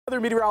Weather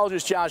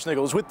meteorologist Josh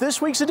Nichols with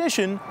this week's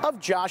edition of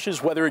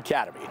Josh's Weather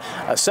Academy,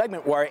 a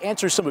segment where I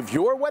answer some of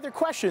your weather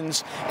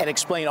questions and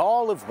explain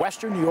all of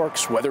Western New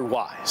York's weather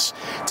wise.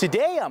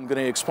 Today I'm going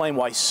to explain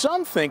why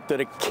some think that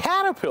a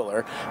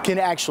caterpillar can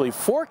actually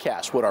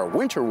forecast what our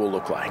winter will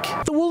look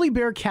like. The woolly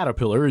bear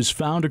caterpillar is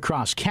found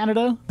across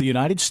Canada, the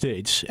United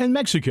States, and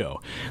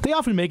Mexico. They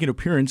often make an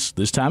appearance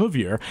this time of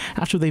year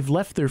after they've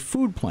left their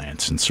food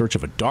plants in search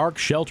of a dark,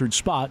 sheltered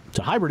spot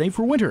to hibernate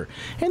for winter,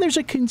 and there's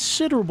a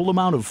considerable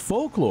amount of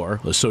folklore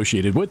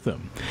associated with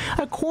them.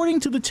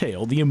 According to the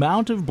tale, the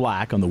amount of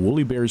black on the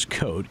woolly bear's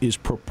coat is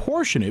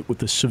proportionate with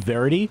the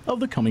severity of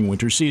the coming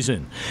winter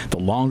season. The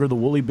longer the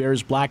woolly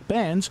bear's black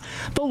bands,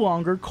 the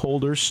longer,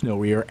 colder,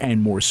 snowier,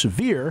 and more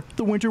severe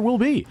the winter will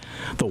be.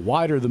 The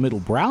wider the middle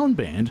brown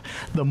band,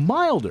 the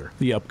milder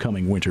the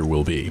upcoming winter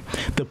will be.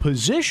 The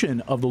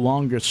position of the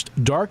longest,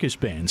 darkest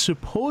bands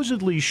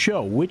supposedly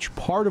show which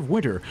part of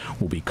winter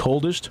will be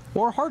coldest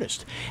or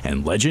hardest,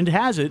 and legend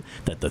has it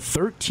that the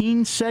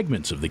 13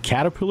 segments of the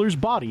caterpillar's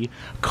body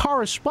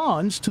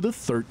corresponds to the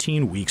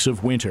 13 weeks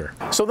of winter.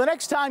 So the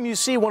next time you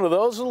see one of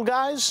those little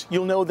guys,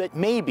 you'll know that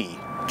maybe,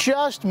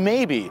 just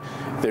maybe,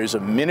 there's a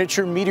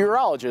miniature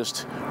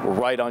meteorologist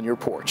right on your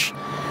porch.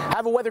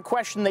 Have a weather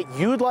question that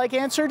you'd like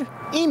answered?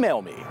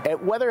 Email me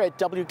at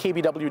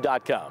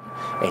weather@wkbw.com,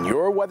 and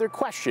your weather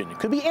question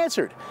could be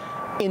answered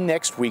in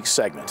next week's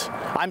segment.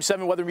 I'm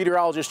 7 weather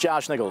meteorologist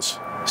Josh Nichols.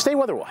 Stay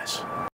weatherwise.